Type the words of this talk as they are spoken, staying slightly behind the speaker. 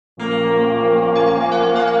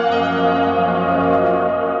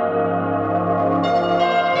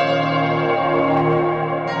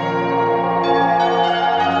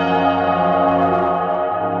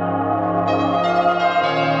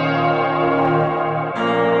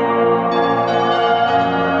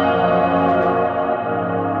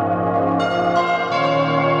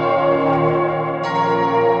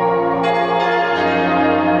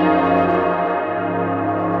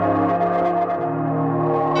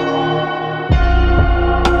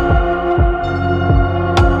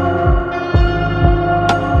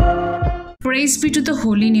Praise be to the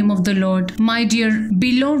holy name of the Lord. My dear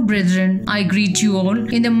beloved brethren, I greet you all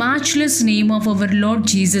in the matchless name of our Lord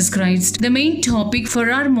Jesus Christ. The main topic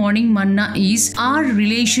for our morning manna is our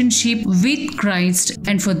relationship with Christ,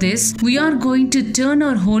 and for this we are going to turn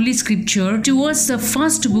our holy scripture towards the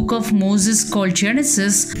first book of Moses called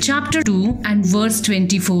Genesis chapter 2 and verse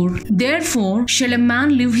 24. Therefore shall a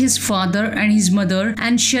man leave his father and his mother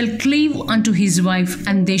and shall cleave unto his wife,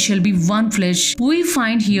 and they shall be one flesh. We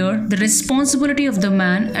find here the responsibility of the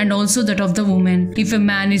man and also that of the woman. If a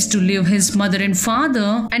man is to leave his mother and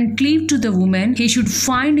father and cleave to the woman, he should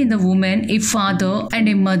find in the woman a father and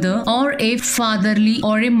a mother, or a fatherly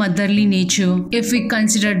or a motherly nature. If we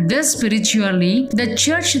consider this spiritually, the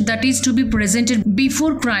church that is to be presented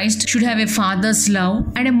before Christ should have a father's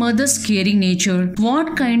love and a mother's caring nature.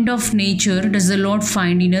 What kind of nature does the Lord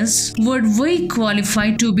find in us? Would we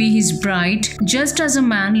qualify to be his bride, just as a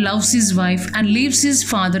man loves his wife and leaves his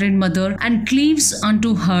father and mother and cleaves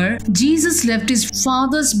unto her? Jesus left his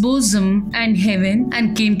father's bosom and heaven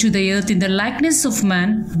and came to the earth in the likeness of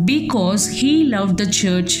man because he loved the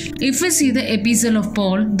church. If we see the epistle of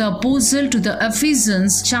Paul, the apostle to the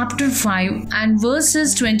Ephesians chapter 5 and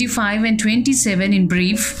verses 25 and 27 in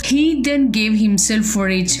brief, he then gave himself for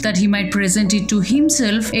it, that he might present it to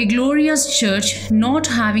himself a glorious church, not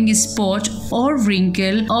having a spot or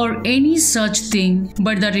wrinkle or any such thing,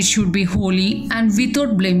 but that it should be holy and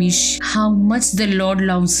without blemish. How much the Lord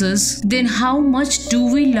loves us, then how much do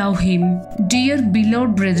we love him? Dear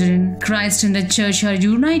beloved brethren, Christ and the church are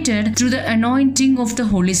united through the anointing of the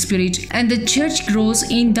Holy Spirit, and the church grows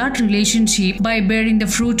in that relationship by bearing the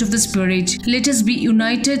fruit of the Spirit. Let us be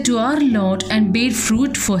united to our Lord and bear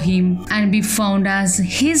fruit for him, and be found as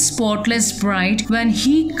his spotless bride when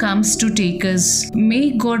he comes to take us.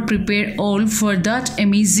 May God prepare all for that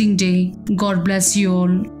amazing day. God bless you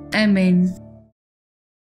all. Amen.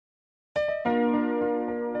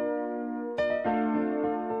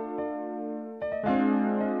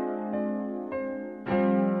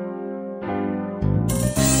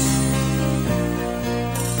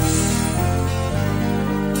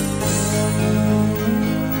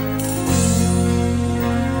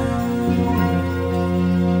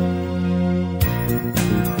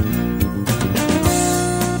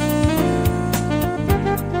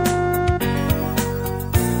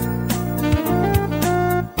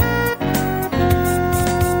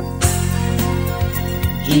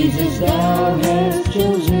 Jesus, thou hast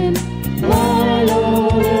chosen, my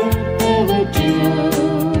Lord, ever to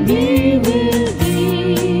be with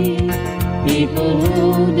thee. People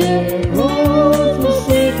who their roads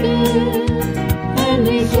forsaken, and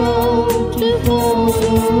resolved to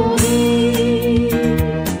follow thee.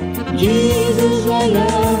 Jesus, I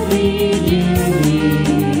love thee dearly,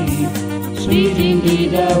 sweet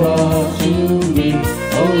indeed thou art to me.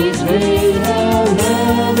 Oh, it's great how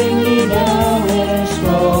lovingly thou hast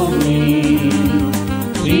called me.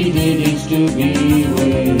 Sweet it is to be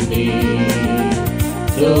with thee.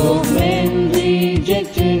 Though men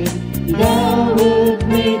rejected, thou wert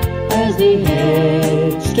made as the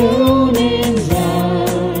headstone in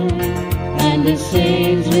Zion, and the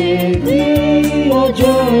saints with thee are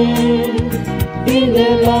joined in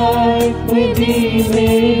their life with thee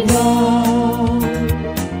made one.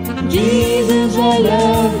 Jesus, I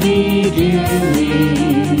love thee dearly,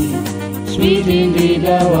 sweet indeed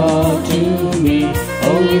thou art to me.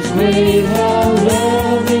 Oh, it's great how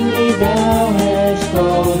lovingly thou hast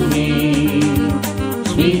called me.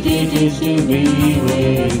 Sweet it is to be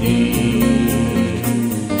with thee.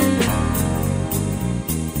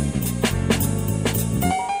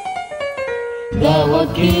 Thou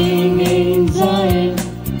art King in Zion,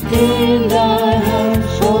 in thy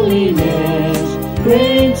house holiness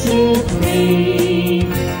reigns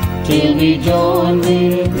supreme, till we join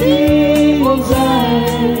with thee on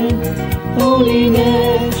Zion.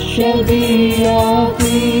 Holiness shall be our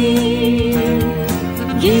theme.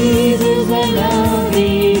 Jesus, I love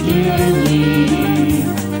thee dearly,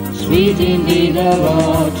 sweet indeed thou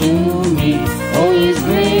art to me. Oh, it's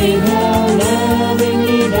great how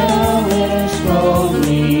lovingly thou hast called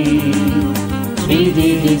me. Sweet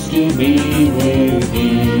it is to be with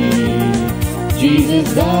thee.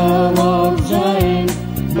 Jesus, thou art Zion,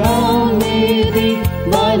 bound with thee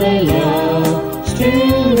by thy love,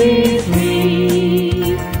 still be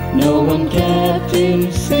free. No one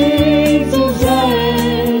captive saints of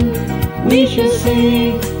Zion, we shall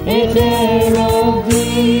sing a tale of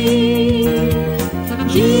thee.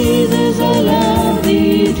 Jesus, I love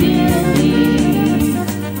thee dearly,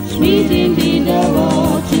 sweet indeed thou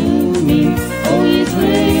art to me. Oh, it's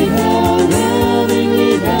great how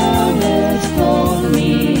lovingly thou hast called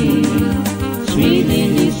me. Sweet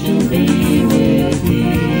it is to be with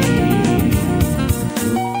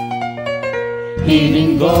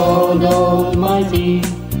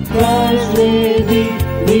with thee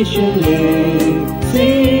we shall live,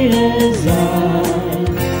 sweet as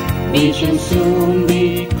I. We shall soon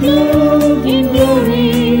be clothed in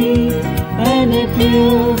glory, and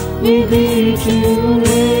appear with thee to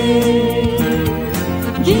reign.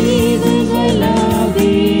 Jesus, I love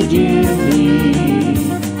thee dearly,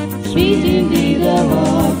 sweet indeed thou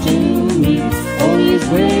art to me. Oh, His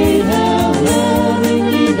great how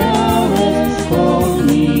lovingly thou hast called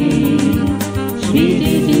me. Sweet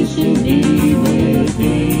it is to be with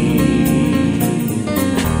thee.